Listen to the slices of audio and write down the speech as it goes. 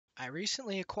I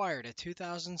recently acquired a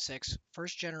 2006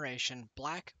 first-generation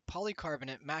black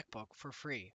polycarbonate MacBook for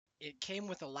free. It came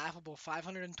with a laughable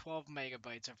 512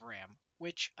 megabytes of RAM,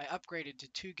 which I upgraded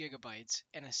to 2 gigabytes,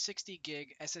 and a 60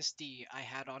 gig SSD I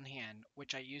had on hand,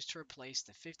 which I used to replace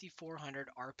the 5400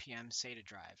 RPM SATA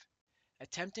drive.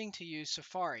 Attempting to use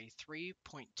Safari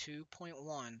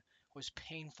 3.2.1 was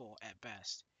painful at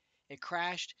best. It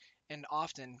crashed and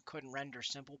often couldn't render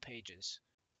simple pages.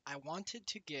 I wanted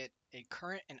to get a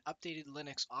current and updated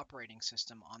Linux operating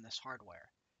system on this hardware.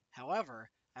 However,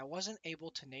 I wasn't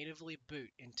able to natively boot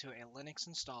into a Linux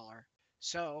installer,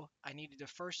 so I needed to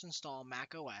first install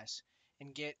macOS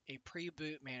and get a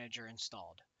pre-boot manager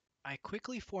installed. I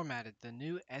quickly formatted the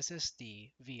new SSD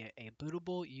via a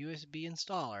bootable USB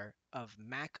installer of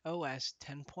macOS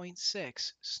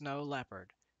 10.6 Snow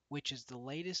Leopard, which is the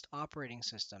latest operating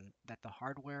system that the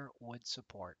hardware would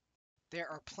support. There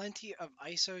are plenty of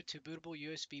ISO to bootable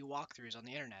USB walkthroughs on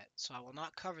the internet, so I will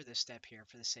not cover this step here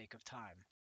for the sake of time.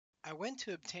 I went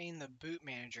to obtain the boot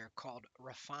manager called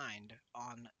Refined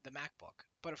on the MacBook,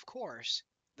 but of course,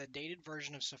 the dated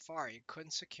version of Safari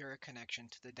couldn't secure a connection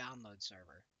to the download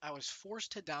server. I was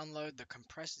forced to download the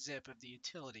compressed zip of the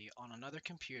utility on another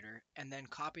computer and then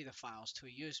copy the files to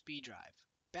a USB drive.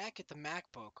 Back at the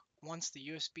MacBook, once the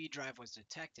USB drive was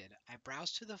detected, I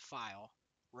browsed to the file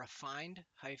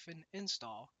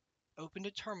refined-install, opened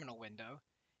a terminal window,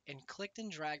 and clicked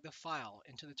and dragged the file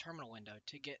into the terminal window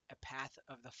to get a path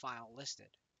of the file listed.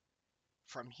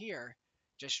 From here,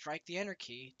 just strike the Enter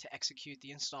key to execute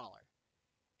the installer.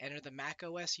 Enter the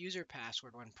macOS user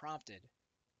password when prompted,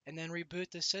 and then reboot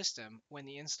the system when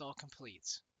the install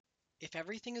completes. If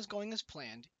everything is going as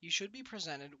planned, you should be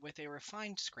presented with a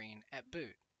Refined screen at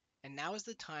boot. And now is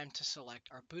the time to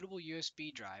select our bootable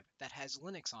USB drive that has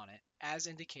Linux on it, as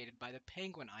indicated by the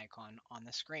penguin icon on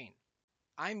the screen.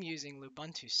 I'm using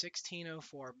Lubuntu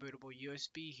 16.04 bootable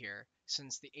USB here,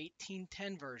 since the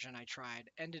 18.10 version I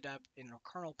tried ended up in a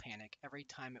kernel panic every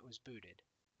time it was booted.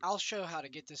 I'll show how to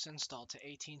get this installed to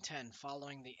 18.10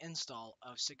 following the install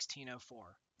of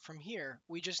 16.04. From here,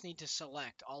 we just need to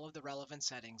select all of the relevant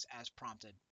settings as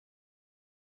prompted.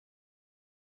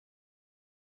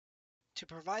 To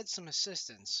provide some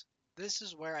assistance, this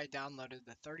is where I downloaded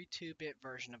the 32-bit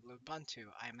version of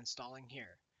Lubuntu I am installing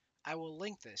here. I will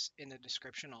link this in the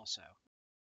description also.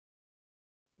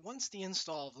 Once the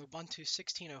install of Lubuntu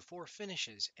 16.04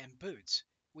 finishes and boots,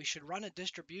 we should run a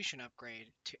distribution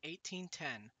upgrade to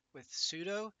 18.10 with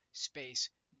sudo space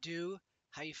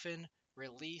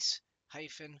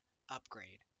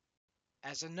do-release-upgrade.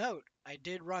 As a note, I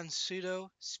did run sudo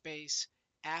space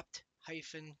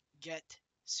apt-get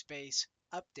space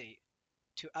update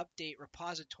to update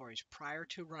repositories prior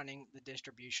to running the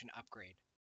distribution upgrade.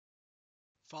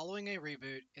 Following a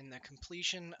reboot and the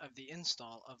completion of the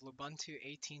install of Lubuntu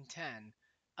 18.10,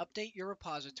 update your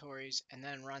repositories and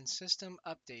then run system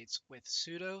updates with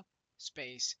sudo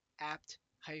space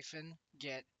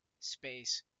apt-get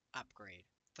space upgrade.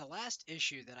 The last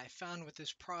issue that I found with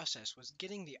this process was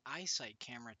getting the isight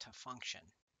camera to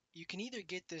function. You can either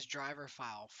get this driver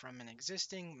file from an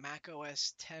existing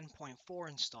macOS 10.4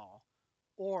 install,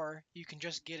 or you can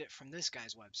just get it from this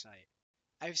guy's website.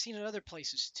 I've seen it other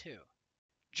places too.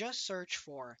 Just search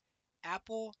for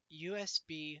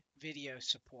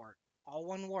appleusbvideosupport, all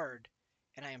one word,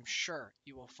 and I am sure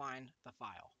you will find the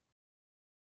file.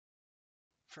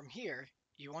 From here,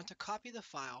 you want to copy the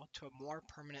file to a more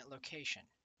permanent location.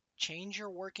 Change your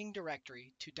working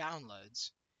directory to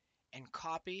downloads, and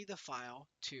copy the file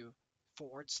to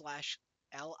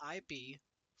 /lib/firmware.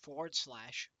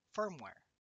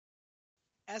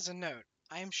 As a note,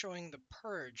 I am showing the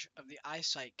purge of the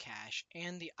isight cache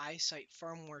and the isight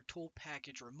firmware tool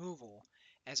package removal,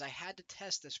 as I had to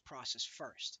test this process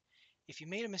first. If you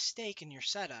made a mistake in your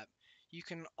setup, you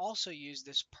can also use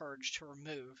this purge to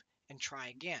remove and try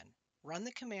again. Run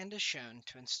the command as shown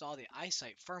to install the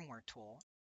isight firmware tool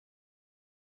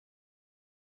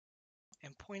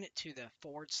and point it to the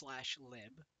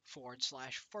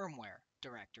 /lib/firmware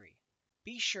directory.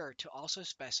 Be sure to also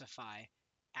specify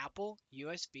Apple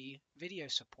USB video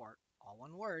support, all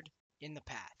one word, in the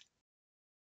path.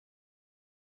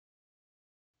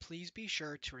 Please be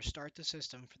sure to restart the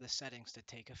system for the settings to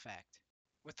take effect.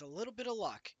 With a little bit of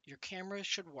luck, your camera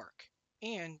should work,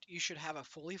 and you should have a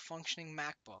fully functioning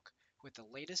MacBook with the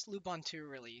latest Lubuntu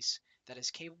release that is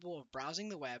capable of browsing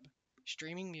the web,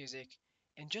 streaming music,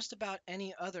 and just about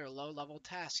any other low-level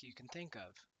task you can think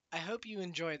of. I hope you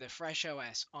enjoy the fresh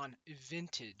OS on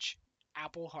vintage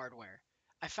Apple hardware.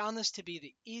 I found this to be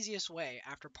the easiest way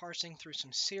after parsing through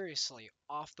some seriously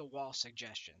off-the-wall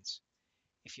suggestions.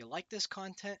 If you like this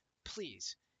content,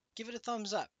 please give it a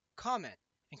thumbs up, comment,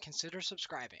 and consider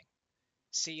subscribing.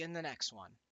 See you in the next one.